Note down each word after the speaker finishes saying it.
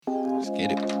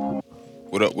Get it.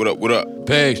 What up, what up, what up?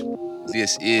 Peace.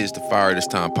 This is the Fire This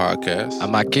Time podcast.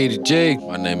 I'm Ahki J.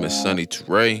 My name is Sunny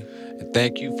Turay. And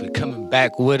thank you for coming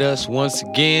back with us once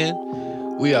again.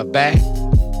 We are back.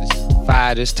 This is the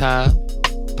Fire This Time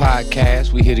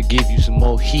podcast. We here to give you some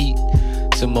more heat,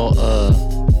 some more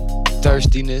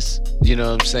thirstiness. You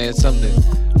know what I'm saying? Something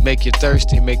to make you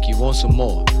thirsty, make you want some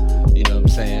more. You know what I'm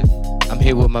saying? I'm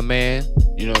here with my man,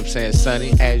 you know what I'm saying,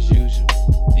 Sunny, as usual.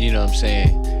 You know what I'm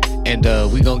saying? And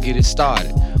we gonna get it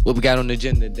started. What we got on the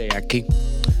agenda today, Ahki?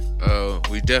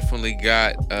 We definitely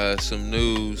got some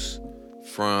news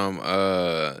from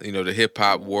the hip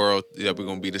hop world that we're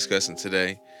gonna be discussing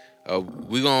today.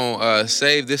 We're gonna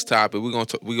save this topic.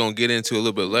 We're gonna get into a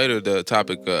little bit later the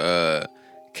topic of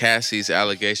Cassie's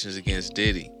allegations against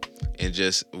Diddy and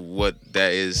just what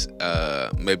that is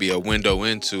maybe a window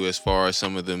into as far as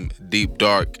some of them deep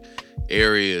dark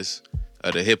areas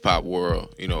of the hip hop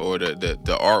world, or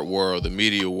the art world, the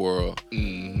media world,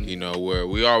 where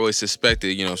we always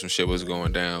suspected, some shit was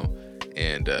going down,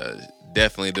 and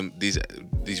definitely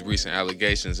these recent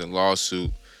allegations and lawsuit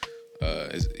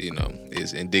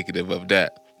is indicative of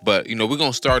that. But we're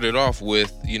gonna start it off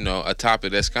with a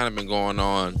topic that's kind of been going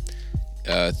on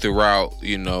throughout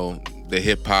the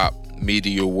hip hop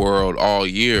media world all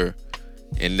year.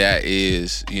 And that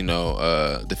is,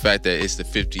 the fact that it's the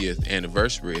 50th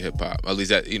anniversary of hip hop. At least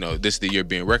that, this is the year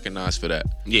being recognized for that.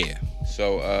 Yeah.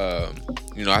 So, I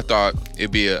thought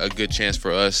it'd be a good chance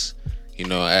for us,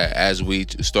 as we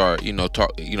start,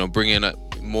 bringing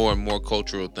up more and more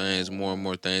cultural things, more and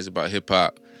more things about hip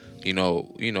hop,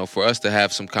 for us to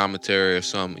have some commentary or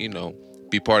some,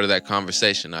 be part of that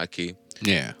conversation, Ahki.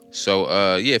 Yeah.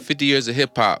 So, 50 years of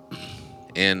hip hop,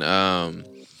 and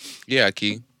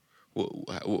Ahki.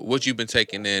 What you've been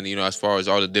taking in, as far as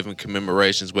all the different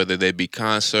commemorations, whether they be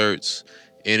concerts,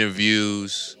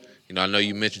 interviews. I know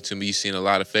you mentioned to me you've seen a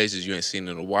lot of faces you ain't seen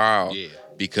in a while. Yeah.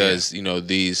 Because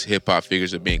these hip hop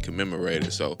figures are being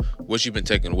commemorated. So what you been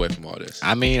taking away from all this?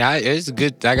 I mean, it's a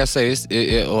good. Like I say,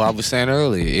 I was saying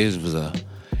earlier,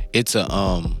 it's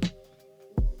a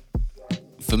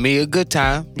for me a good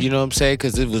time. You know what I'm saying?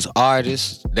 Because it was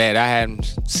artists that I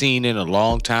hadn't seen in a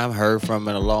long time, heard from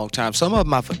in a long time. Some of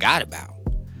them I forgot about.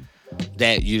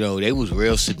 That they was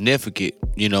real significant,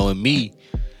 in me,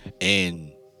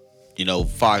 and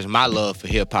as far as my love for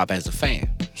hip hop as a fan.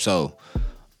 So,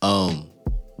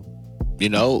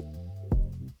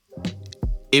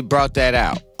 it brought that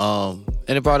out,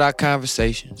 and it brought out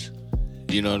conversations.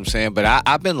 You know what I'm saying? But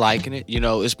I've been liking it.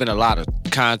 It's been a lot of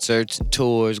concerts and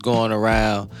tours going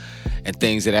around and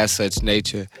things of that such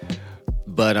nature.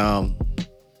 But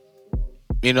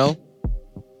it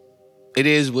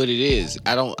is what it is.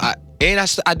 I will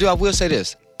say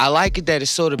this. I like it that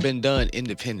it's sort of been done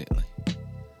independently.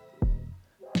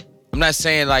 I'm not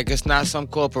saying like it's not some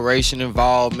corporation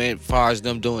involvement as far as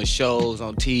them doing shows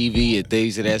on TV and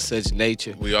things of that such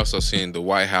nature. We also seen the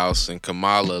White House and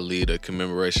Kamala lead a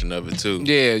commemoration of it too.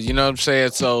 Yeah, you know what I'm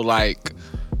saying? So like,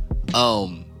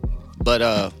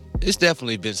 but it's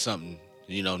definitely been something,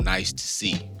 nice to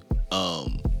see.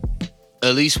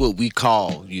 At least what we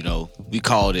call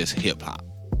this hip hop,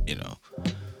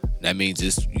 That means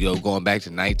it's, going back to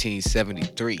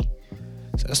 1973.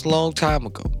 So that's a long time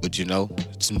ago, but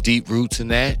some deep roots in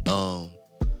that.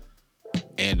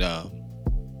 And I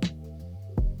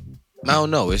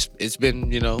don't know. It's been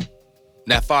now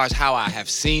as far as how I have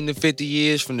seen the 50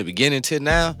 years from the beginning to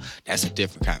now, that's a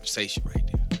different conversation right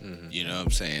there. Mm-hmm. You know what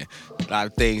I'm saying? A lot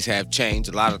of things have changed.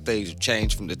 A lot of things have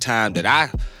changed from the time that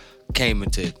I came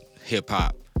into hip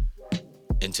hop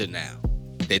until now.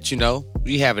 That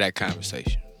we have that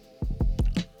conversation.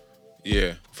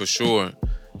 Yeah, for sure.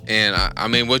 And I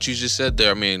mean, what you just said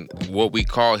there, what we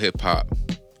call hip hop,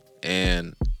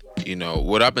 and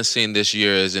what I've been seeing this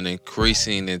year is an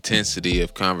increasing intensity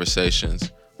of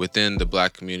conversations within the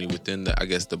black community, within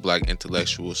the black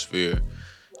intellectual sphere,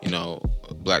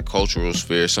 black cultural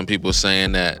sphere. Some people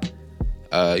saying that,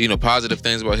 positive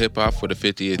things about hip hop for the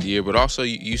 50th year, but also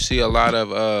you see a lot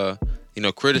of,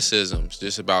 criticisms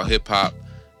just about hip hop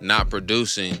not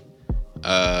producing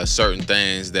certain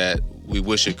things that we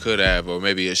wish it could have, or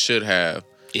maybe it should have.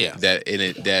 Yeah. That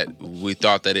we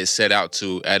thought that it set out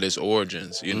to at its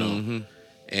origins, mm-hmm.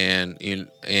 and when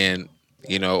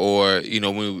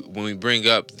we bring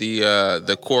up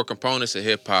the core components of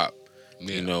hip hop,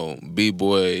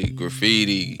 b-boy,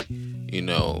 graffiti,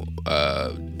 DJing,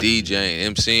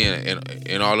 MCing,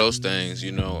 and all those things,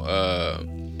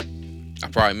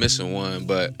 I'm probably missing one,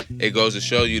 but it goes to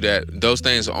show you that those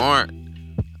things aren't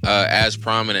as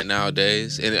prominent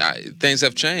nowadays, and things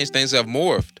have changed, things have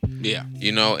morphed. Yeah,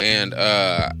 and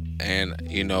And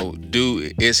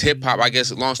is hip hop, I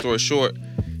guess, long story short,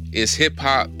 is hip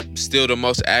hop still the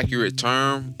most accurate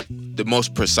term, the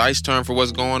most precise term for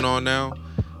what's going on now?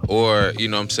 Or, you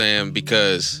know what I'm saying?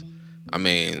 Because, I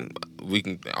mean,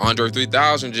 Andre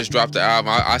 3000 just dropped the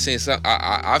album. I've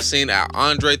seen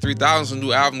Andre 3000's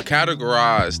new album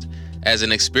categorized as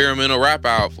an experimental rap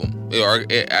album. Or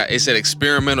it said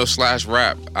experimental /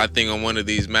 rap, I think, on one of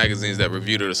these magazines that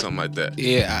reviewed it or something like that.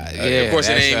 Yeah. Of course,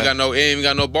 it ain't even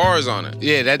got no bars on it.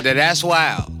 Yeah, that's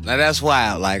wild. Now that's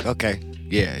wild. Like, okay.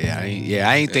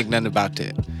 I ain't think nothing about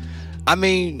that. I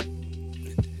mean,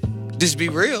 just be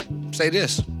real. Say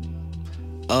this.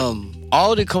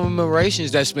 All the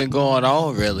commemorations that's been going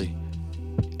on, really,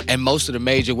 and most of the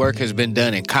major work has been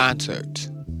done in concerts,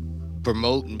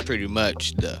 promoting pretty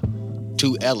much the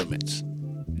two elements,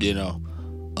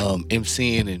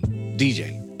 MCing and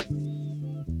DJ.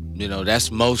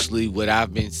 That's mostly what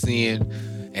I've been seeing,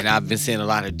 and I've been seeing a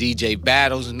lot of DJ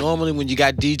battles. And normally when you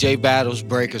got DJ battles,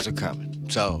 breakers are coming.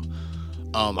 So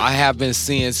I have been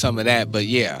seeing some of that, but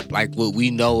yeah, like what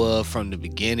we know of from the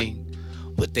beginning,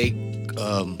 what they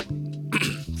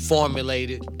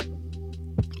formulated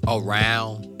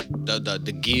around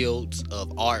the guilds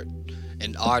of art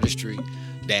and artistry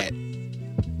that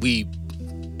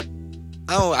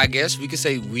I guess we could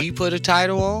say we put a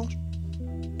title on.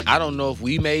 I don't know if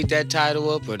we made that title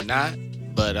up or not,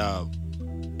 but a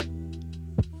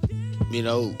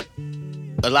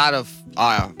lot of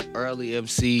our early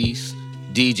MCs,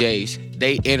 DJs,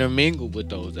 they intermingled with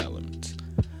those elements.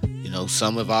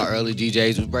 Some of our early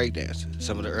DJs were breakdancers.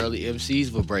 Some of the early MCs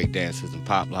were breakdancers and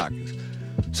pop lockers.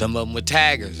 Some of them were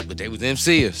taggers, but they was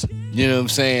MCers. You know what I'm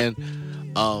saying?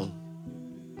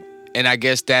 And I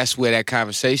guess that's where that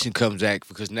conversation comes at,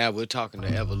 because now we're talking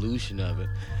the evolution of it.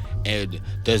 And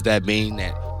does that mean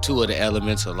that two of the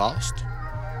elements are lost?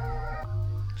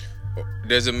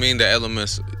 Does it mean the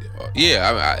elements...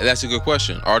 Yeah, that's a good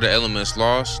question. Are the elements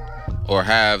lost, or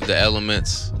have the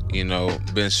elements,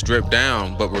 been stripped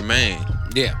down but remain?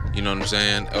 Yeah. You know what I'm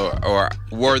saying? Or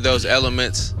were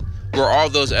all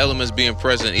those elements being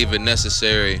present even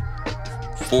necessary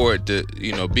for it to,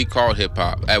 be called hip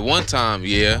hop? At one time,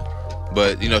 yeah,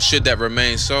 but should that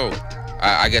remain so?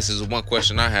 I guess is one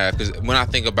question I have, because when I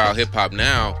think about hip hop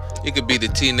now, it could be the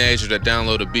teenager that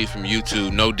download a beat from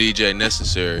YouTube, no DJ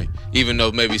necessary, even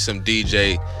though maybe some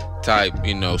DJ type,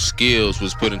 skills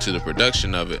was put into the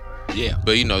production of it. Yeah.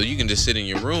 But you can just sit in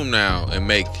your room now and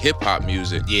make hip hop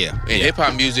music. Yeah. And hip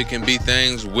hop music can be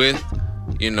things with,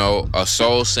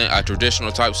 a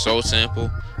traditional type soul sample,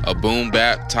 a boom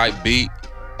bap type beat.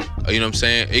 You know what I'm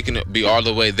saying? It can be all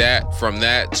the way from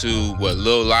that to what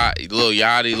Lil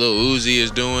Yachty, Lil Uzi is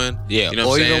doing. Yeah. You know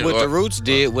what I'm saying? Even what the Roots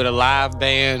did with a live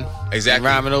band. Exactly.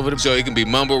 Rhyming over the... So it can be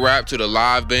mumble rap to the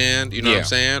live band. You know what I'm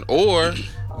saying? Or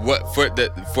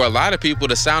for a lot of people,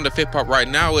 the sound of hip hop right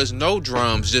now is no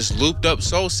drums, just looped up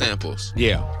soul samples.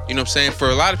 Yeah. You know what I'm saying? For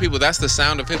a lot of people, that's the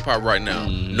sound of hip hop right now.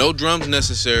 No drums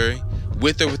necessary,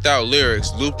 with or without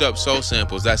lyrics, looped up soul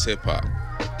samples. That's hip hop.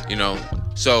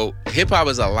 So hip hop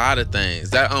is a lot of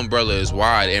things. That umbrella is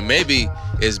wide, and maybe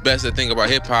it's best to think about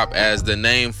hip hop as the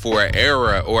name for an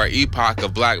era or an epoch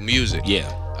of black music. Yeah.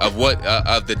 Of what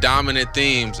of the dominant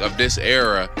themes of this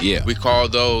era. Yeah. We call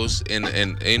those in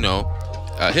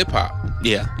hip hop.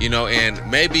 Yeah. And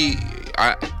maybe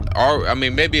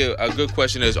maybe a good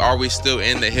question is, are we still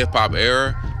in the hip hop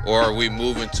era, or are we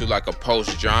moving to like a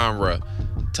post genre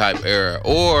type era?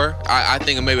 Or I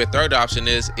think maybe a third option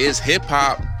is hip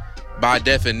hop by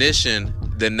definition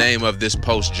the name of this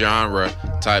post genre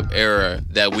type era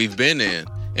that we've been in,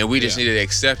 and we just need to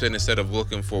accept it instead of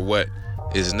looking for what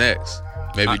is next.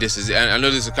 Maybe this is... I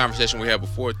know this is a conversation we had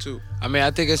before, too.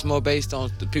 I think it's more based on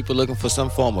the people looking for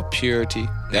some form of purity.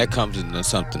 That comes into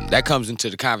something. That comes into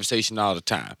the conversation all the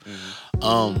time.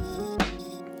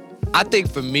 I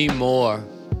think for me, more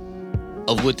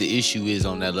of what the issue is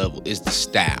on that level is the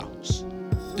styles.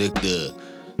 The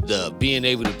being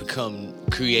able to become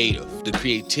creative. The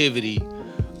creativity,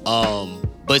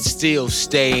 but still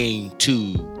staying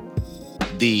to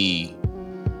the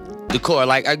core.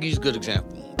 Like, I use a good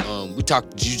example. You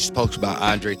just spoke about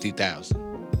Andre 3000.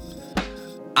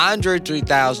 Andre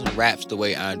 3000 raps the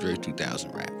way Andre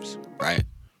 3000 raps, right?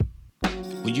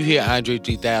 When you hear Andre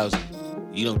 3000,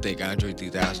 you don't think Andre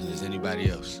 3000 is anybody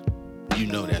else. You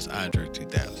know that's Andre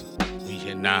 3000. When you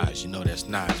hear Nas, you know that's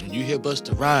Nas. When you hear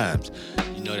Busta Rhymes,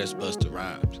 you know that's Busta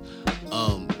Rhymes.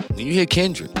 When you hear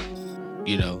Kendrick,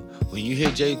 when you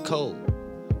hear J. Cole,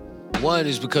 one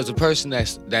is because a person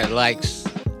that likes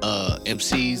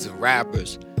MCs and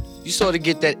rappers you sort of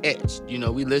get that etch. You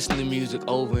know, we listen to music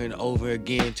over and over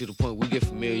again to the point we get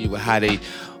familiar with how they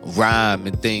rhyme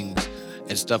and things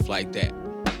and stuff like that.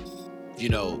 You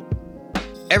know,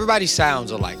 everybody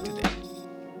sounds alike today.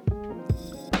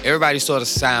 Everybody sort of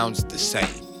sounds the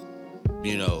same.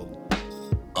 You know,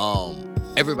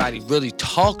 everybody really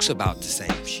talks about the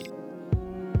same shit.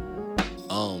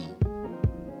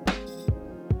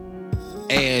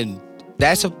 And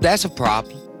that's a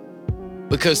problem.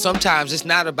 Because sometimes it's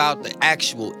not about the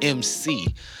actual MC.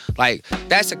 Like,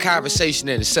 that's a conversation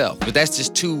in itself. But that's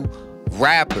just two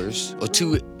rappers or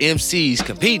two MCs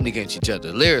competing against each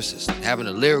other, lyricists, having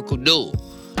a lyrical duel.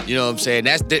 You know what I'm saying?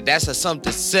 That's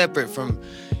something separate from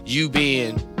you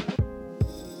being,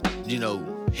 you know,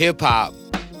 hip-hop.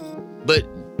 But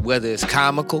whether it's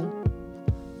comical,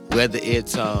 whether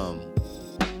it's,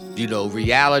 you know,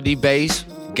 reality-based,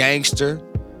 gangster,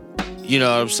 you know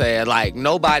what I'm saying? Like,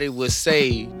 nobody would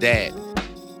say that,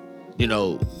 you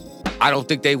know, I don't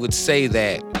think they would say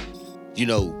that, you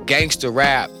know, gangster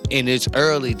rap in its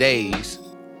early days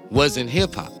wasn't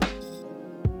hip-hop.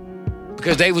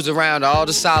 Because they was around all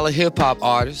the solid hip-hop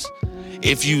artists.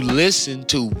 If you listen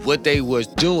to what they was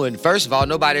doing, first of all,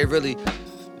 nobody really,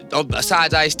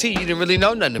 besides Ice-T, you didn't really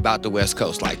know nothing about the West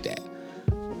Coast like that.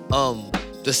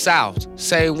 The South,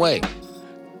 same way.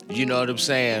 You know what I'm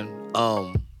saying?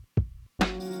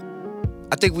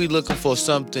 I think we looking for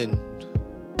something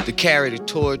to carry the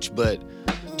torch, but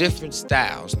different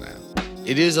styles now.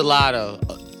 It is a lot of,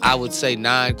 I would say,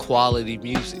 non-quality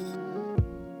music,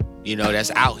 you know,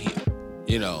 that's out here,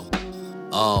 you know.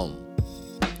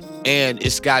 And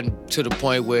it's gotten to the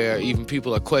point where even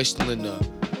people are questioning the,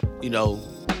 you know,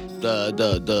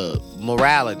 the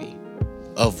morality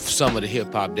of some of the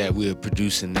hip-hop that we're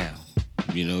producing now.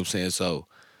 You know what I'm saying? So,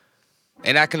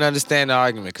 and I can understand the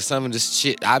argument, because some of this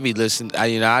shit I be listening,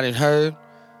 I done heard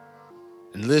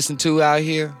and listened to out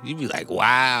here, you be like,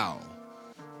 wow.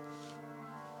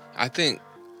 I think,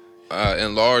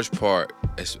 in large part,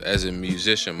 as a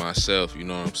musician myself, you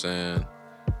know what I'm saying?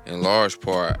 In large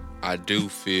part, I do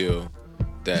feel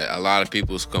that a lot of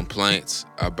people's complaints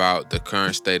about the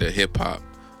current state of hip-hop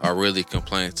are really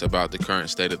complaints about the current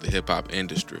state of the hip-hop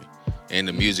industry and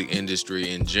the music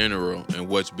industry in general and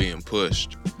what's being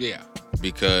pushed. Yeah.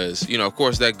 Because, you know, of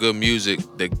course, that good music,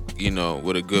 that, you know,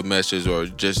 with a good message or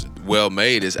just well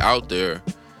made is out there,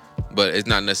 but it's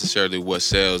not necessarily what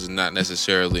sells, and not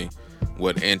necessarily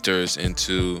what enters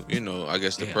into, you know, I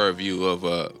guess the purview of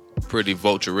a pretty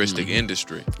vulturistic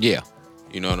industry. Yeah.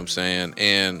 You know what I'm saying?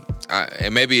 And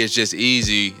maybe it's just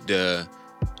easy to,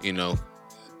 you know,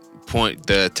 point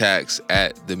the attacks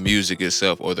at the music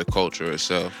itself or the culture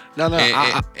itself. No.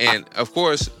 And of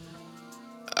course,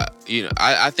 you know,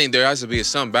 I think there has to be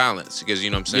some balance, because, you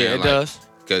know what I'm saying? Yeah, it does.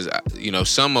 Because, you know,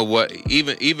 some of what,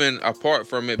 even apart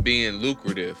from it being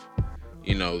lucrative,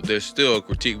 you know, there's still a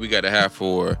critique we got to have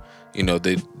for, you know,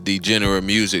 the degenerate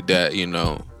music that, you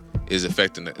know, is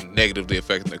negatively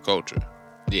affecting the culture.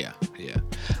 Yeah.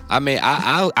 I mean,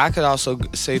 I could also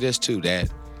say this too,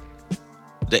 that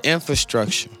the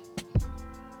infrastructure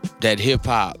that hip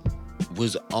hop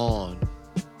was on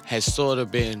has sort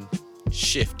of been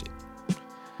shifted.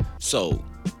 So,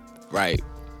 right,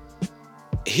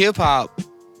 hip hop,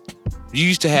 you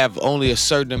used to have only a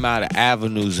certain amount of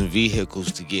avenues and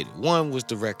vehicles to get it. One was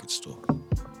the record store.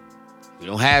 We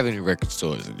don't have any record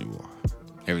stores anymore.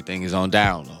 Everything is on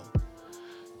download.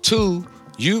 Two,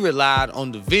 you relied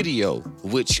on the video,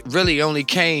 which really only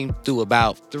came through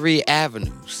about 3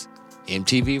 avenues.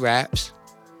 MTV Raps,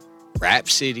 Rap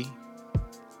City,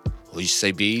 or you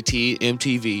say BET,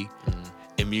 MTV,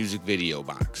 and Music Video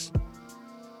Box.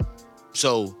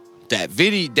 So that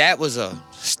video, that was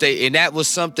and that was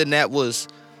something that was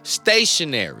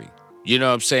stationary. You know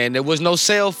what I'm saying? There was no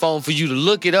cell phone for you to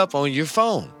look it up on your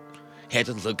phone. You had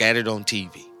to look at it on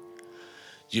TV.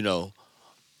 You know?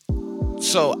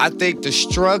 So I think the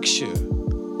structure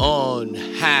on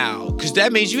how, because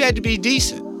that means you had to be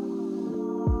decent.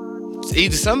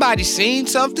 Either somebody seen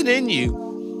something in you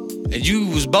and you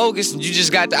was bogus and you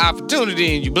just got the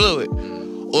opportunity and you blew it,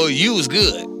 or you was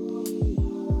good.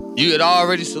 You had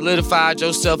already solidified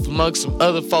yourself amongst some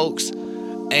other folks.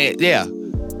 And yeah,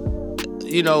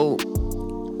 you know,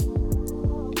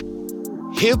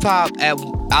 hip hop,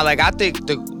 I think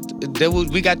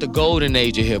we got the golden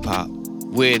age of hip hop,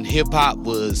 when hip hop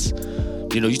was,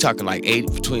 you know, you talking like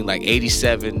between like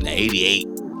 87 and 88,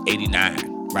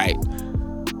 89, right?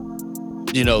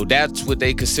 You know, that's what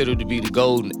they consider to be the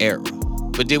golden era.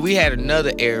 But then we had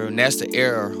another era, and that's the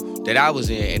era that I was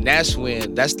in, and that's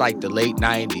like the late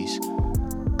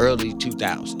 90s, early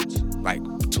 2000s, like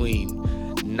between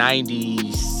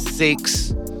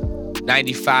 96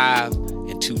 95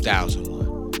 and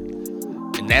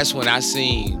 2001. And that's when I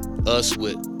seen us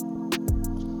with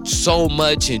so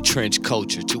much entrenched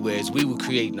culture to where we were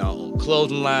creating our own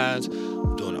clothing lines,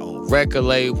 doing our own record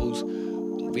labels.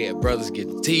 We had brothers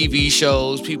getting TV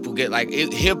shows. People get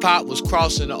hip hop was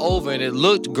crossing over and it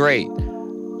looked great.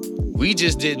 We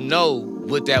just didn't know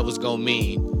what that was gonna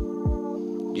mean,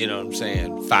 you know what I'm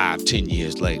saying, 5-10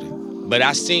 years later. But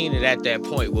I seen it at that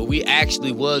point where we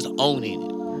actually was owning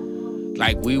it.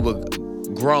 Like we were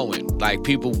growing. Like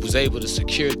people was able to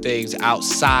secure things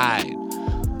outside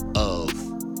of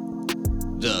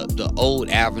the old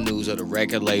avenues of the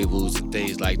record labels and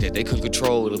things like that. They couldn't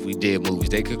control if we did movies.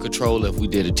 They could control if we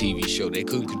did a TV show. They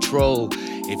couldn't control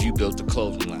if you built a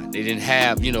clothing line. They didn't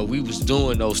have, we was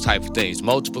doing those type of things,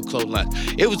 multiple clothing lines.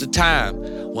 It was a time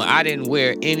when I didn't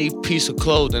wear any piece of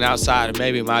clothing outside of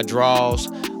maybe my drawers,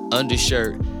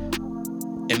 undershirt,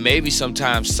 and maybe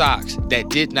sometimes socks that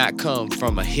did not come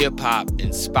from a hip-hop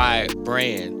inspired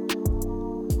brand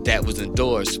that was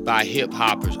endorsed by hip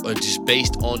hoppers or just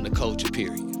based on the culture,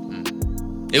 period.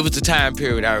 It was a time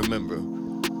period I remember.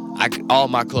 All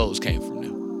my clothes came from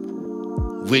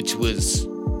them, which was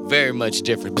very much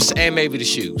different. And maybe the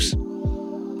shoes.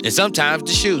 And sometimes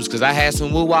the shoes, because I had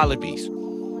some Woo Wallabies.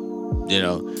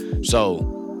 So,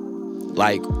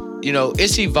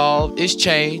 it's evolved, it's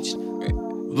changed.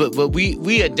 But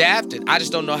we adapted. I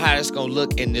just don't know how it's going to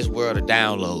look in this world of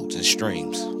downloads and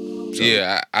streams. So.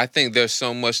 Yeah, I think there's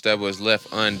so much that was left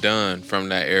undone from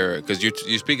that era because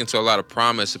you're speaking to a lot of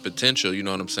promise and potential. You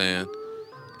know what I'm saying?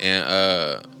 And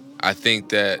I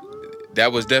think that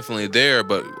was definitely there.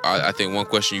 But I think one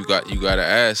question you got to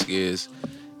ask is,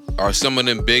 are some of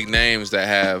them big names that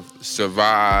have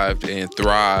survived and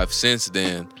thrived since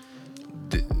then?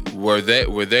 Were they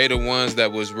the ones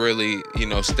that was really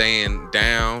staying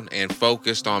down and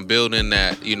focused on building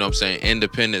that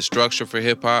independent structure for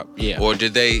hip hop? Yeah. Or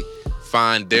did they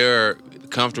find their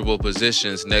comfortable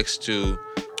positions next to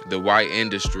the white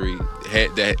industry,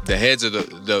 the heads of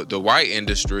the white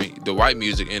industry, the white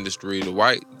music industry, the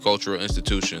white cultural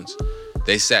institutions?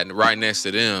 They sat right next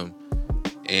to them,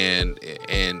 and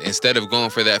instead of going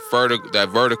for that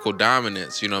vertical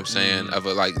dominance, of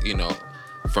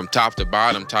from top to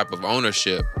bottom type of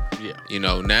ownership.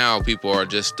 Yeah. Now people are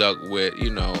just stuck with,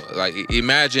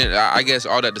 imagine, I guess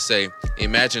all that to say,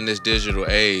 imagine this digital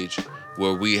age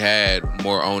where we had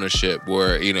more ownership,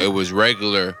 where, it was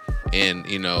regular and,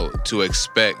 to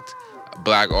expect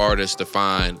black artists to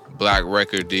find black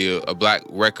record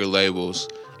labels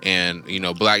and,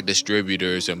 black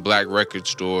distributors and black record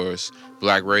stores,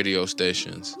 black radio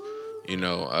stations,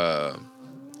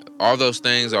 all those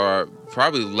things are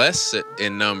probably less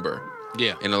in number.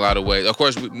 Yeah. In a lot of ways. Of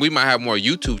course, we might have more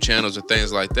YouTube channels or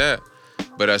things like that.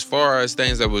 But as far as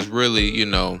things that was really,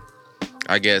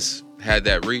 I guess had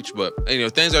that reach, but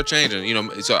things are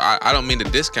changing. So I don't mean to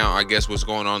discount, I guess, what's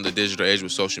going on in the digital age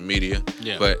with social media.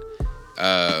 Yeah. But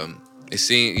it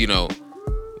seems,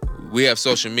 we have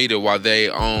social media while they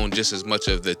own just as much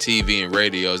of the TV and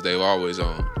radio as they've always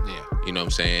owned. Yeah. You know what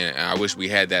I'm saying? And I wish we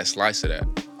had that slice of that.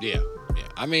 Yeah. Yeah.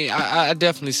 I mean, I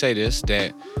definitely say this,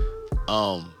 that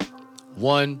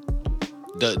one,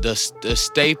 the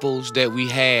staples that we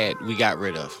had, we got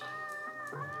rid of.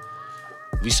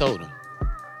 We sold them.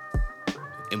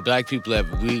 And black people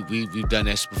we've done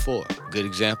this before. Good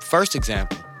example. First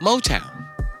example, Motown.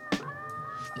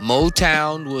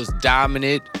 Motown was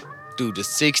dominant through the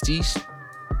 60s,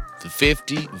 the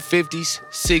 50s,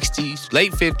 60s,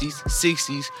 late 50s,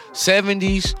 60s,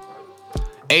 70s,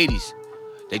 80s.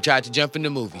 They tried to jump into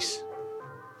movies.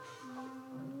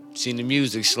 Seen the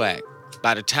music slack.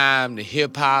 By the time the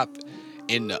hip-hop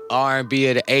and the R&B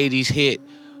of the 80s hit,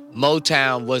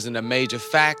 Motown wasn't a major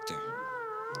factor.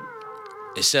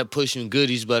 Except pushing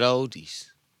goodies but oldies.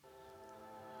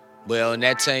 Well, in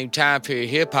that same time period,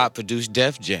 hip-hop produced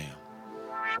Def Jam.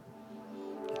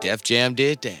 Def Jam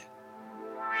did that.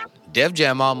 Def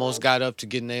Jam almost got up to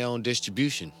getting their own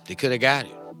distribution. They could have got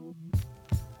it.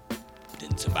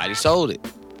 Then somebody sold it.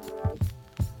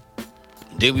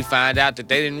 Then we find out that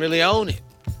they didn't really own it.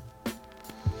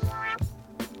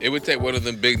 It would take one of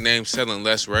them big names selling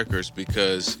less records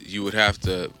because you would have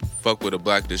to fuck with a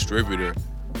black distributor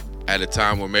at a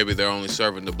time where maybe they're only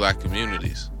serving the black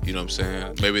communities. You know what I'm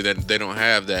saying? Maybe they don't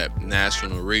have that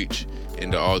national reach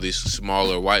into all these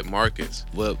smaller white markets.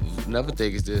 Well, another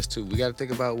thing is this too. We got to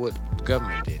think about what the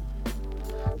government did.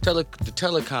 The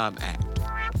Telecom Act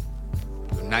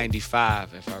of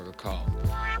 95, if I recall,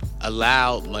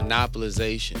 allowed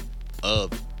monopolization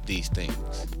of these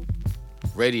things.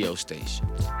 Radio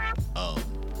stations,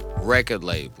 record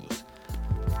labels,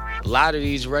 a lot of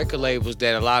these record labels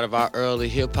that a lot of our early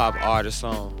hip hop artists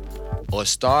on or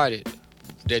started,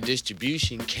 their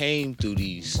distribution came through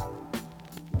these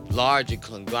larger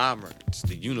conglomerates,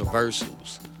 the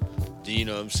Universals. You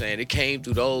know what I'm saying? It came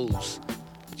through those,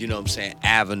 you know what I'm saying,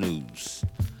 avenues.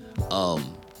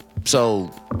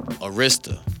 So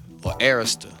Arista or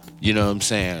Arista, you know what I'm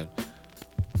saying?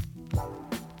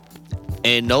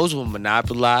 And those were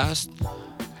monopolized,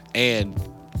 and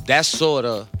that sort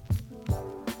of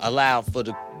allowed for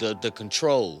the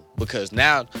control, because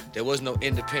now there was no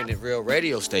independent real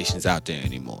radio stations out there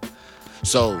anymore.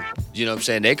 So, you know what I'm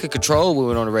saying, they could control what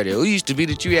went on the radio. It used to be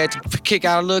that you had to kick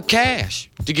out a little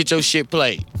cash to get your shit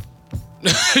played.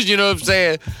 You know what I'm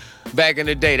saying? Back in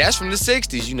the day. That's from the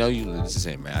 60s. You know, you just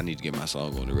saying, man, I need to get my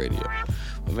song on the radio.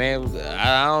 But man,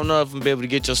 I don't know if I'm gonna be able to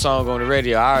get your song on the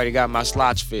radio. I already got my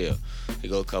slots filled. They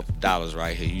go a couple dollars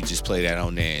right here. You just play that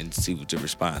on there and see what the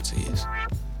response is.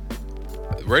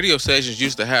 Radio stations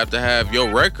used to have your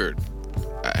record.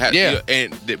 Yeah.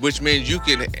 And which means you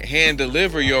can hand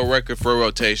deliver your record for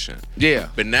rotation. Yeah.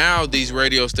 But now these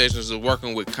radio stations are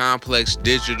working with complex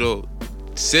digital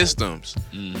systems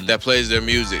that plays their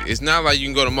music. It's not like you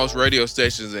can go to most radio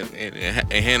stations and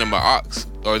hand them an aux,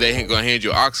 or they ain't gonna hand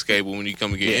you an aux cable when you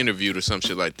come and get interviewed or some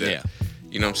shit like that. Yeah.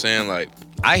 You know what I'm saying? Like,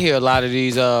 I hear a lot of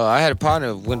these. I had a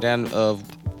partner who went down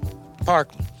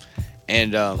Parkland,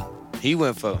 and he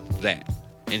went for that.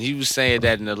 And he was saying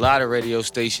that in a lot of radio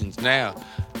stations now,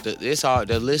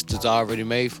 the list is already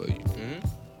made for you. Mm-hmm.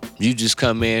 You just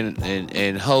come in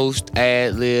and host,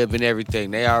 ad lib, and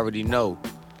everything. They already know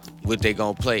what they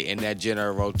gonna play in that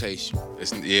general rotation.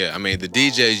 I mean, the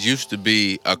DJs used to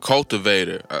be a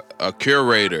cultivator, a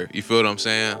curator. You feel what I'm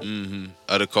saying? Mm-hmm.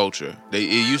 Of the culture.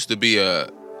 It used to be a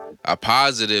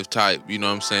positive type. You know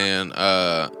what I'm saying?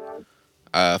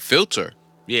 A filter.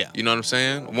 Yeah. You know what I'm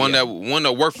saying? One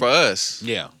that worked for us.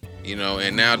 Yeah. You know,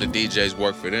 and now the DJs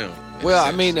work for them. Well,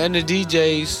 I mean, and the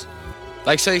DJs,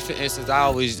 like say for instance,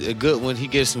 a good one, he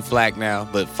gets some flack now,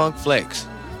 but Funk Flex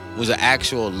was an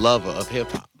actual lover of hip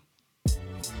hop.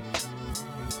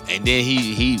 And then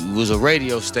he was a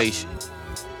radio station,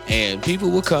 and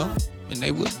people would come and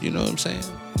they would, you know what I'm saying,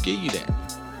 give you that.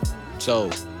 So,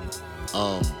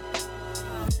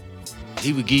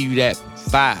 he would give you that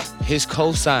 5. His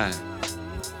cosign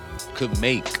could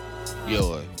make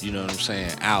your, you know what I'm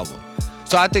saying, album.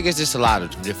 So I think it's just a lot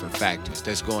of different factors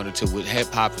that's going into what hip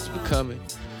hop is becoming,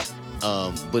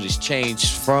 but it's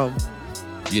changed from,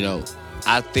 you know,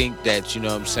 I think that, you know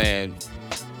what I'm saying,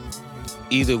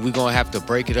 either we're gonna have to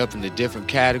break it up into different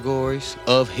categories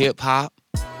of hip hop,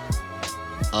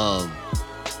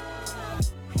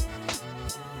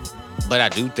 but I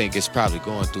do think it's probably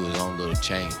going through its own little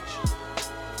change.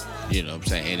 You know what I'm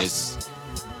saying? And it's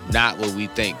not what we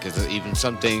think, because even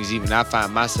some things, even I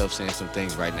find myself saying some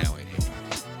things right now in hip hop.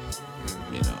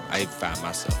 You know, I find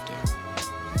myself there.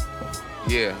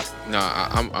 Yeah, no,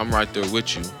 I'm right there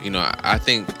with you. You know, I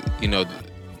think, you know,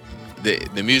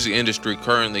 the music industry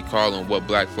currently calling what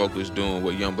black folk is doing,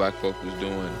 what young black folk is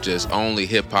doing, just only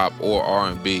hip hop or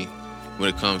R&B when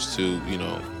it comes to, you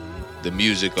know, the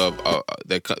music of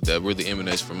that really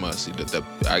emanates from us.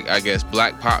 I guess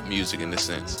black pop music in a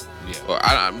sense. Yeah. Or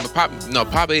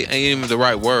pop ain't even the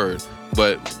right word,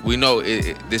 but we know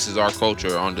this is our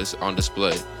culture on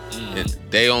display. Mm-hmm. And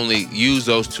they only use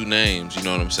those 2 names. You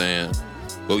know what I'm saying?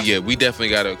 But yeah, we definitely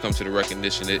got to come to the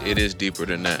recognition it is deeper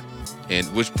than that. And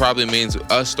which probably means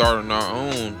us starting our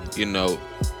own, you know,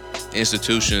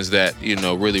 institutions that, you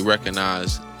know, really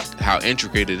recognize how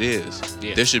intricate it is.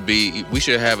 Yeah. We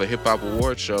should have a hip hop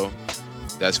award show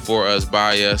that's for us,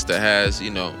 by us, that has,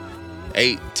 you know,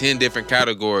 8-10 different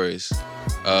categories.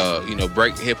 You know,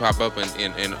 break hip hop up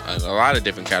in a lot of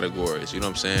different categories. You know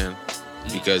what I'm saying?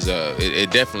 Because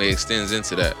it definitely extends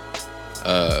into that.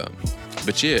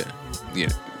 But yeah, you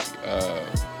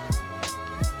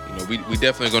know, we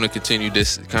definitely going to continue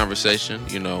this conversation,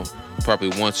 you know, probably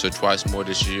once or twice more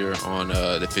this year on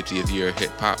the 50th year of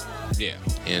hip hop. Yeah.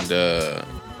 And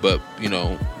but you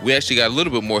know, we actually got a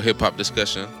little bit more hip hop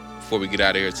discussion before we get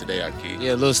out of here today, Ahki.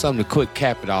 Yeah, a little something to quick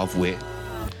cap it off with.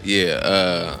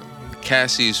 Yeah,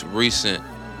 Cassie's recent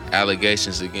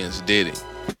allegations against Diddy,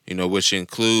 you know, which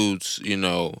includes, you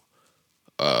know,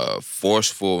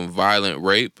 forceful and violent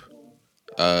rape,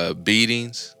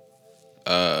 beatings,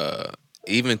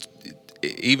 even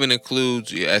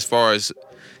includes, as far as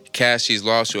Cassie's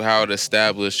lawsuit, how it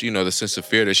established, you know, the sense of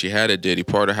fear that she had of Diddy.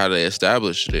 Part of how they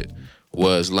established it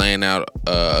was laying out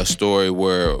a story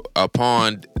where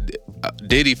upon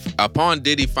Diddy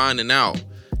finding out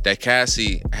that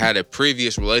Cassie had a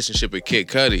previous relationship with Kid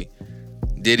Cudi,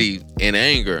 Diddy, in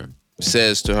anger,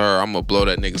 says to her, "I'm gonna blow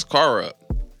that nigga's car up."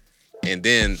 And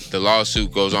then the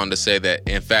lawsuit goes on to say that,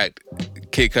 in fact,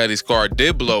 Kid Cudi's car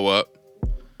did blow up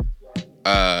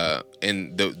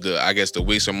in the I guess the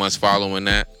weeks or months following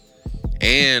that.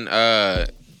 And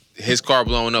his car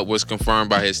blowing up was confirmed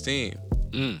by his team.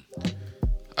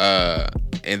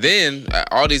 And then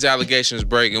all these allegations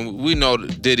break, and we know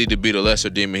Diddy to be the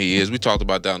lesser demon he is. We talked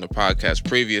about that on the podcast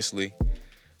previously.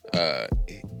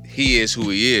 He is who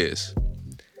he is.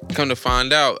 Come to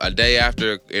find out, a day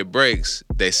after it breaks,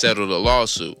 they settled a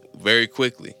lawsuit very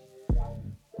quickly.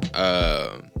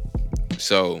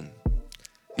 So,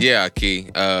 yeah,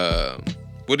 Ahki.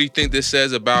 What do you think this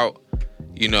says about,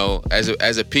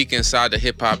 as a peek inside the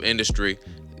hip hop industry?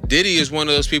 Diddy is one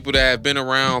of those people that have been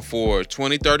around for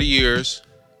 20, 30 years.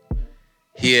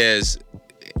 He has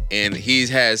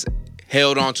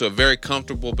held on to a very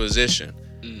comfortable position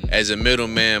as a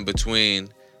middleman between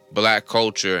black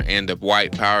culture and the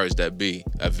white powers that be,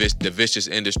 the vicious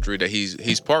industry that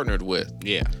he's partnered with.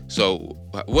 Yeah. So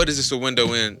what is this a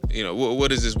window in?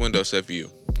 What does this window say for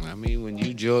you? I mean, when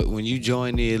you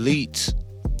join the elites,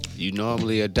 you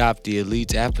normally adopt the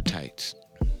elites' appetites.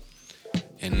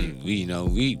 And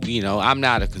I'm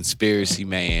not a conspiracy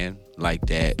man like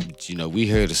that. But, we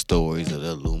hear the stories of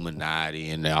the Illuminati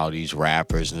and all these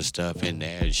rappers and stuff in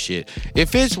there and shit.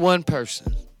 If it's one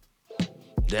person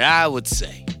that I would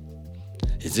say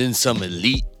is in some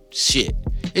elite shit,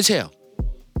 it's him.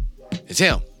 It's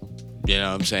him. You know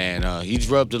what I'm saying? He's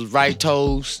rubbed the right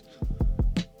toes,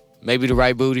 maybe the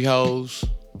right booty holes,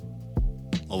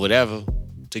 or whatever,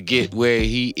 to get where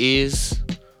he is.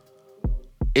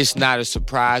 It's not a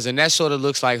surprise, and that sort of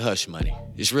looks like hush money.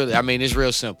 It's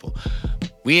real simple.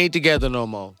 We ain't together no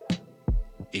more.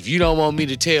 If you don't want me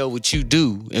to tell what you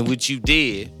do and what you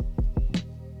did,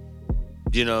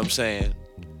 you know what I'm saying?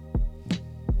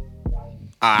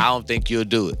 I don't think you'll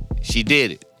do it. She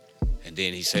did it. And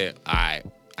then he said, all right,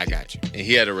 I got you. And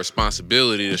he had a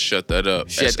responsibility to shut that up.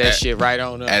 Shut that shit right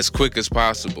on up. As quick as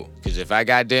possible. Because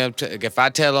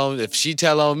if she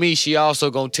tell on me, she also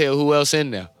gonna tell who else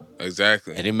in there.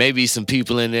 Exactly. And there may be some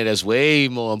people in there that's way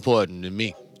more important than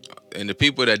me. And the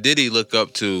people that Diddy look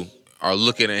up to are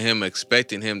looking at him,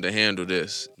 expecting him to handle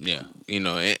this. Yeah.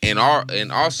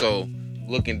 And also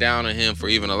looking down on him for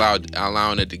even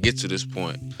allowing it to get to this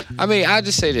point. I mean, I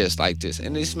just say this like this,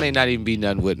 and this may not even be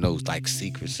nothing with no like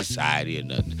secret society or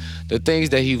nothing. The things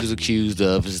that he was accused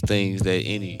of is things that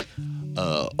any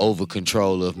over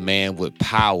control of man with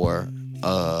power,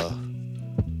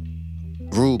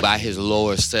 ruled by his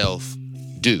lower self,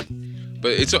 do.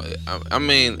 But it's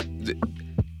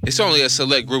only a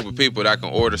select group of people that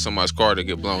can order somebody's car to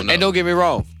get blown up. And don't get me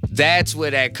wrong, that's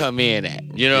where that come in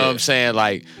at. You know what I'm saying?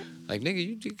 Like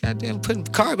nigga, you goddamn putting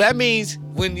car. That means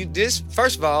when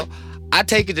first of all, I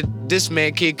take it that this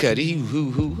man Kid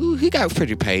Cudi, he got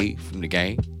pretty paid from the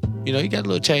game. He got a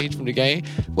little change from the game.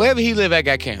 Wherever he live at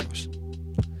got cameras.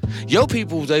 Your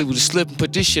people was able to slip and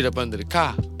put this shit up under the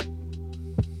car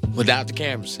without the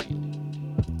camera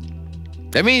scene.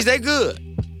 That means they good.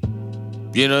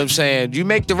 You know what I'm saying? You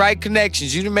make the right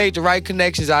connections. You done made the right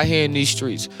connections out here in these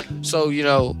streets. So,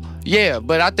 yeah,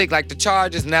 but I think like the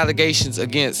charges and allegations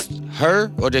against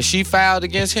her or that she filed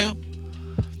against him,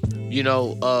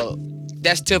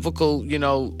 that's typical,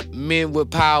 men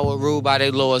with power ruled by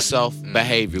their lower self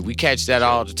behavior. We catch that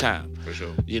all the time. For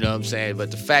sure. You know what I'm saying?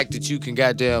 But the fact that you can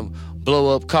goddamn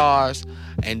blow up cars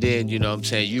and then, you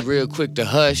real quick to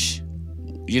hush,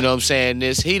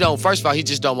 first of all, he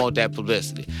just don't want that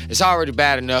publicity. It's already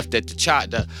bad enough that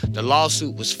the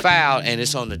lawsuit was filed and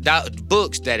it's on the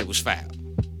books that it was filed.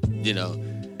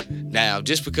 Now,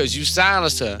 just because you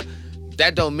silenced her,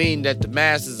 that don't mean that the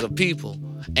masses of people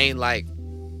ain't like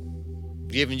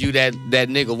giving you that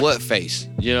nigga what face.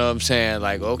 You know what I'm saying?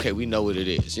 Like, okay, we know what it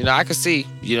is. I can see,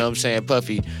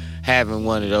 Puffy having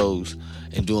one of those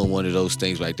and doing one of those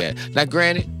things like that. Now,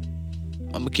 granted,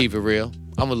 I'm gonna keep it real.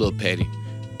 I'm a little petty,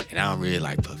 and I don't really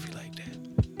like Puffy like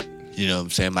that. You know what I'm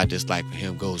saying? My dislike for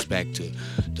him goes back to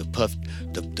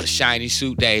the shiny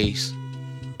suit days.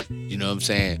 You know what I'm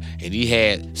saying? And he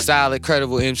had solid,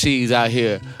 credible MCs out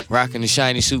here rocking the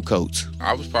shiny suit coats.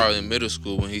 I was probably in middle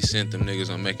school when he sent them niggas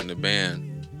on making the band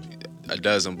a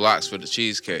dozen blocks for the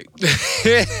cheesecake.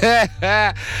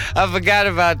 I forgot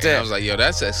about that. And I was like, yo,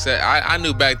 that's excessive. I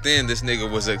knew back then this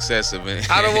nigga was excessive.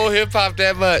 I don't want hip-hop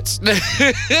that much.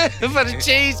 For the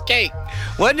cheesecake.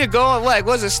 Wasn't it going,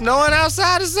 was it snowing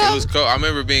outside or something? It was cold. I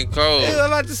remember being cold. I'm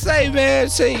about to say, man.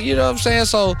 See, you know what I'm saying?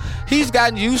 So he's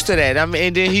gotten used to that. And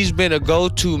then he's been a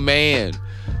go-to man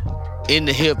in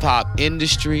the hip-hop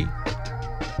industry.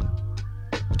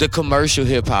 The commercial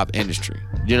hip-hop industry.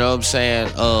 You know what I'm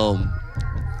saying?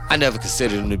 I never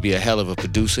considered him to be a hell of a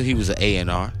producer. He was an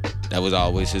A&R. That was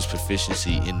always his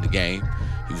proficiency in the game.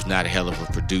 He was not a hell of a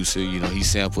producer. He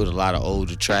sampled a lot of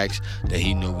older tracks that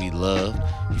he knew we loved.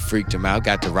 He freaked them out,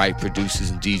 got the right producers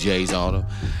and DJs on him,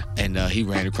 and he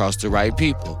ran across the right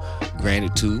people.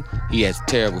 Granted, too, he has a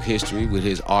terrible history with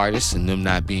his artists and them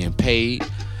not being paid.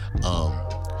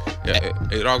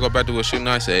 It all go back to what Suge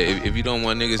Knight said. If you don't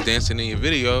want niggas dancing in your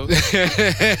videos,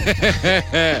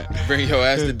 bring your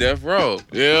ass to death row.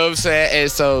 You know what I'm saying?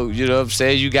 And so, you know what I'm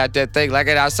saying? You got that thing. Like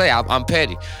I say, I'm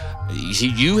petty.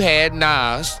 You had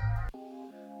Nas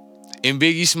and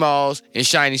Biggie Smalls in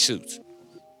shiny suits.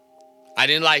 I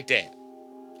didn't like that.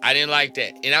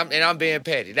 And I'm being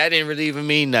petty. That didn't really even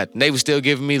mean nothing. They were still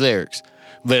giving me lyrics.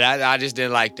 But I just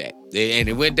didn't like that. And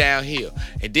it went downhill.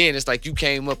 And then it's like you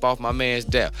came up off my man's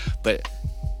death. But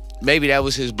maybe that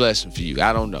was his blessing for you.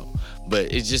 I don't know.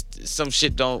 But it's just some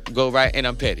shit don't go right, and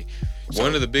I'm petty. So,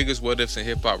 one of the biggest what ifs in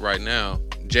hip hop right now,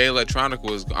 Jay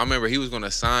Electronica I remember he was going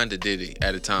to sign to Diddy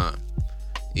at a time.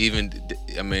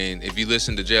 If you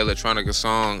listen to Jay Electronica's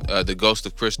song, The Ghost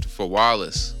of Christopher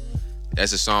Wallace,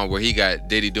 that's a song where he got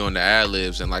Diddy doing the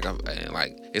ad-libs and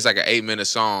it's like an 8-minute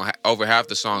song. Over half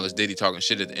the song is Diddy talking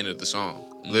shit at the end of the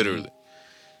song, literally.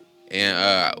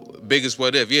 And biggest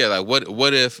what if,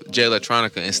 what if Jay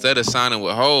Electronica, instead of signing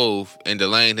with Hove and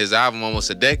delaying his album almost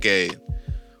a decade,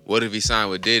 what if he signed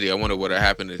with Diddy? I wonder what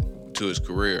happened to his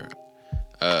career.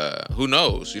 Who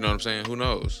knows? You know what I'm saying? Who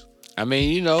knows? I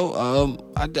mean, But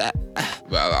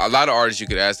a lot of artists you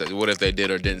could ask that, what if they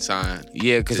did or didn't sign?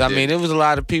 Yeah, because it was a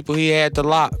lot of people. He had the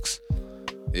Locks.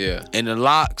 Yeah. And the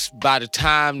Locks, by the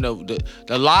time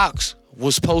the Locks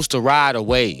was supposed to ride a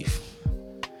wave,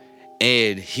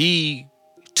 and he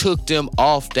took them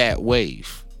off that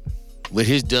wave with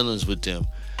his dealings with them.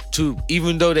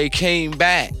 Even though they came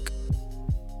back,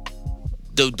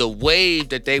 the wave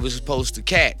that they were supposed to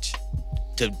catch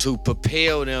to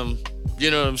propel them, you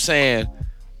know what I'm saying?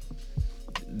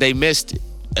 They missed it.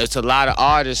 It's a lot of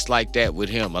artists like that with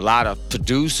him. A lot of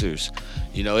producers.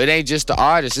 It ain't just the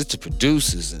artists, it's the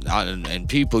producers and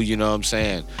people, you know what I'm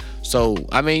saying? So,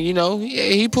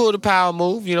 he pulled a power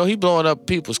move. He blowing up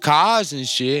people's cars and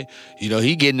shit.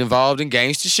 He getting involved in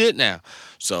gangster shit now.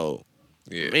 So,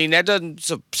 yeah. That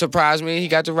doesn't surprise me. He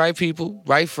got the right people,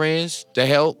 right friends to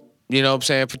help, you know what I'm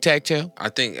saying, protect him. I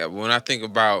think when I think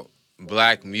about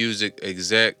black music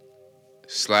exec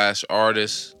 /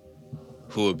 artists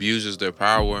who abuses their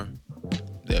power,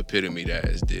 the epitome of that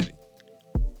is Diddy.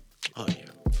 Oh, yeah.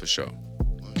 For sure.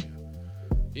 Oh,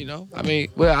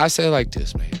 yeah. I say it like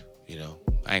this, man.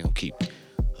 I ain't gonna keep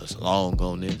us long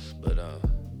on this, but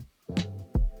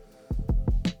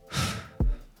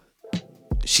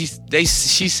she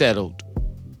settled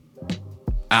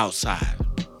outside.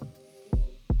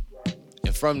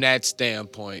 And from that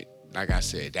standpoint, like I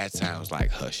said, that sounds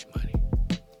like hush money.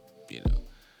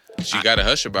 She got to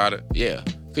hush about it. Yeah.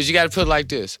 Because you got to put it like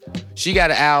this. She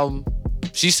got an album.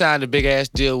 She signed a big-ass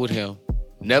deal with him.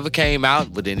 Never came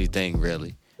out with anything,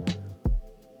 really.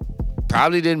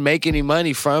 Probably didn't make any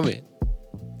money from it.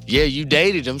 Yeah, you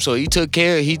dated him, so he took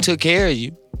care of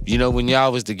you, when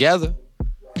y'all was together.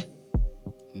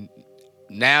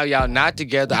 Now y'all not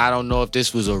together. I don't know if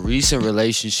this was a recent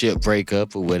relationship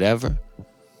breakup or whatever.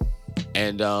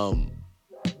 And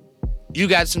you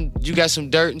got some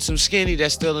dirt and some skinny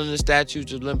that's still in the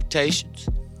statutes of limitations.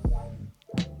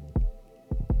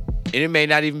 And it may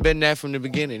not even been that from the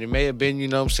beginning. It may have been,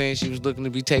 she was looking to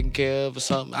be taken care of or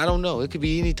something. I don't know. It could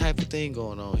be any type of thing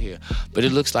going on here. But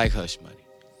it looks like hush money.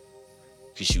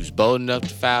 Because she was bold enough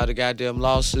to file the goddamn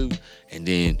lawsuit, and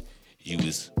then you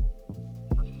was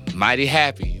mighty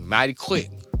happy, mighty quick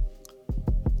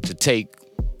to take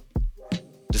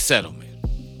the settlement.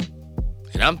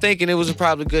 And I'm thinking it was a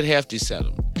probably good, hefty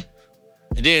settlement.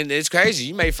 And then it's crazy.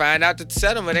 You may find out that the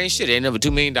settlement ain't shit. It ain't never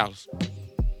 $2 million.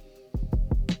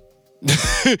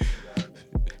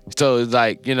 So it's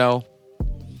like,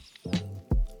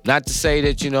 not to say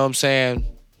that,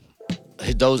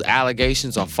 those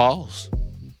allegations are false.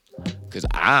 Because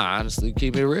I honestly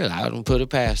keep it real. I don't put it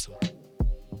past them.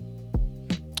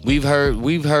 We've heard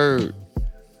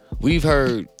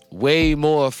way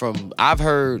more from, I've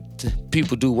heard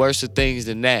people do worse things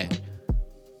than that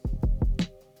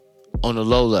on a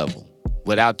low level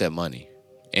without that money.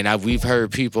 And we've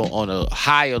heard people on a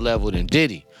higher level than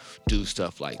Diddy do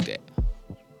stuff like that.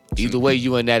 Either way,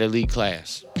 you in that elite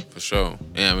class. For sure.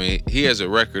 Yeah, he has a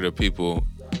record of people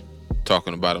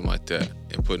talking about him like that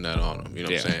and putting that on him. You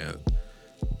know what I'm saying?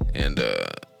 And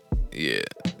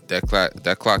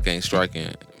that clock ain't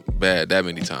striking bad that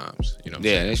many times. You know what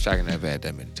I'm saying? They striking that bad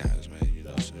that many times, man.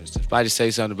 So somebody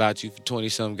say something about you for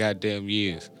 20-some goddamn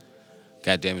years.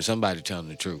 Goddamn it, somebody tell them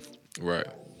the truth. Right.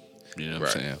 You know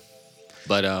what I'm saying?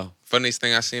 But Funniest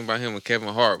thing I seen about him and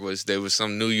Kevin Hart was there was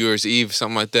some New Year's Eve,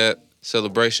 something like that,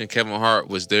 celebration. Kevin Hart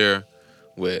was there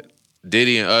with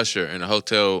Diddy and Usher in a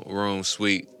hotel room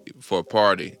suite for a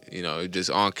party. You know, just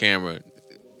on camera,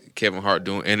 Kevin Hart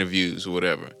doing interviews or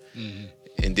whatever. mm-hmm.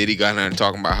 And Diddy got in there and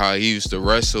talking about how he used to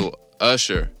wrestle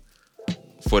Usher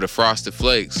for the Frosted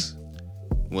Flakes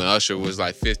when Usher was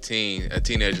like 15, a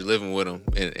teenager living with him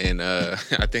in I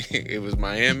think it was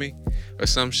Miami or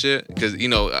some shit. Because, you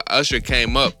know, Usher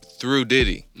came up through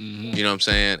Diddy, Mm-hmm. you know what I'm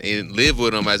saying, and lived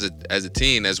with him as a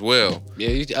teen as well.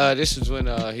 Yeah, this was when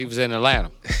he was in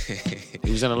Atlanta.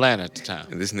 He was in Atlanta at the time.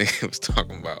 And this nigga was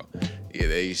talking about, yeah,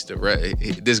 they used to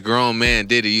this grown man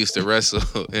Diddy used to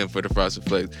wrestle him for the Frosted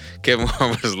Flakes. Kevin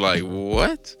Hart was like,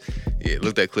 what? Yeah,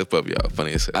 look that clip up, y'all.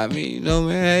 Funny as hell. I mean, you know,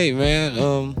 man, hey,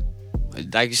 man,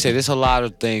 like you said, there's a lot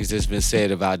of things that's been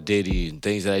said about Diddy and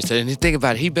things that I said. And you think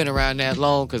about it, he been around that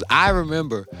long. Because I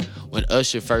remember when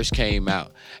Usher first came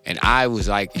out, and I was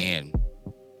like in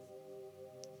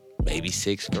maybe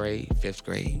 6th grade, 5th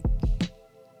grade,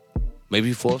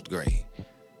 maybe 4th grade.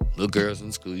 Little girls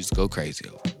in school used to go crazy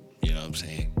over it. You know what I'm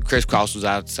saying? Criss Cross was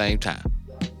out at the same time.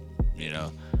 You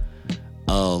know?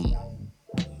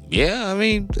 Yeah, I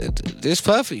mean, this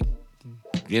Puffy.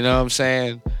 You know what I'm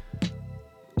saying?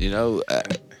 You know,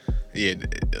 Yeah,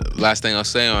 last thing I'll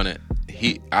say on it,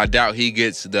 I doubt he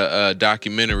gets the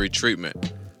documentary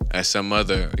treatment as some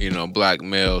other, you know, black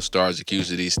male stars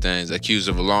accused of these things, accused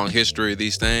of a long history of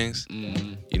these things.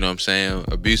 mm-hmm. You know what I'm saying?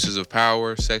 Abuses of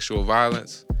power, sexual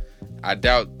violence. I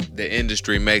doubt the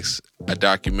industry makes a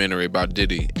documentary about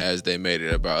Diddy as they made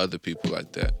it about other people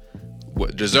like that.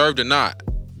 What, deserved or not,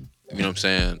 you know what I'm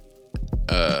saying?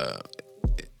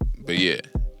 But yeah,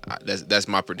 that's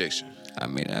my prediction. I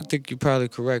mean, I think you're probably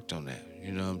correct on that.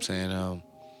 You know what I'm saying?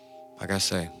 Like I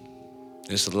say,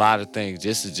 there's a lot of things.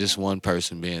 This is just one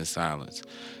person being silenced.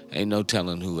 Ain't no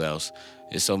telling who else.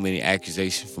 There's so many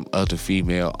accusations from other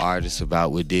female artists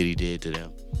about what Diddy did to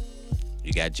them.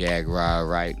 You got Jaguar,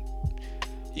 right?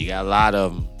 You got a lot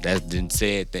of them that didn't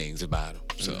said things about him.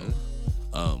 So,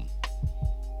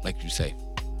 like you say,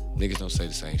 niggas don't say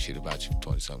the same shit about you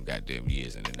for 20-something goddamn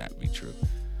years and it not be true.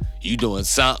 You doing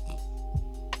something,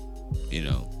 you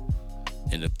know,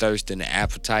 and the thirst and the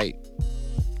appetite,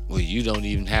 well, you don't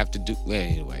even have to do. Well,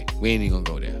 anyway, we ain't even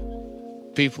gonna go there.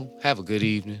 People, have a good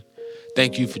evening.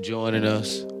 Thank you for joining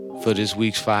us for this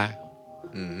week's Fire,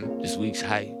 this week's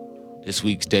Hype, this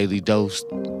week's Daily Dose,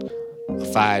 the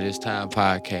Fire This Time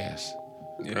podcast.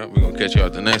 Yeah, we're gonna catch you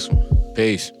out the next one.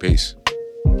 Peace. Peace.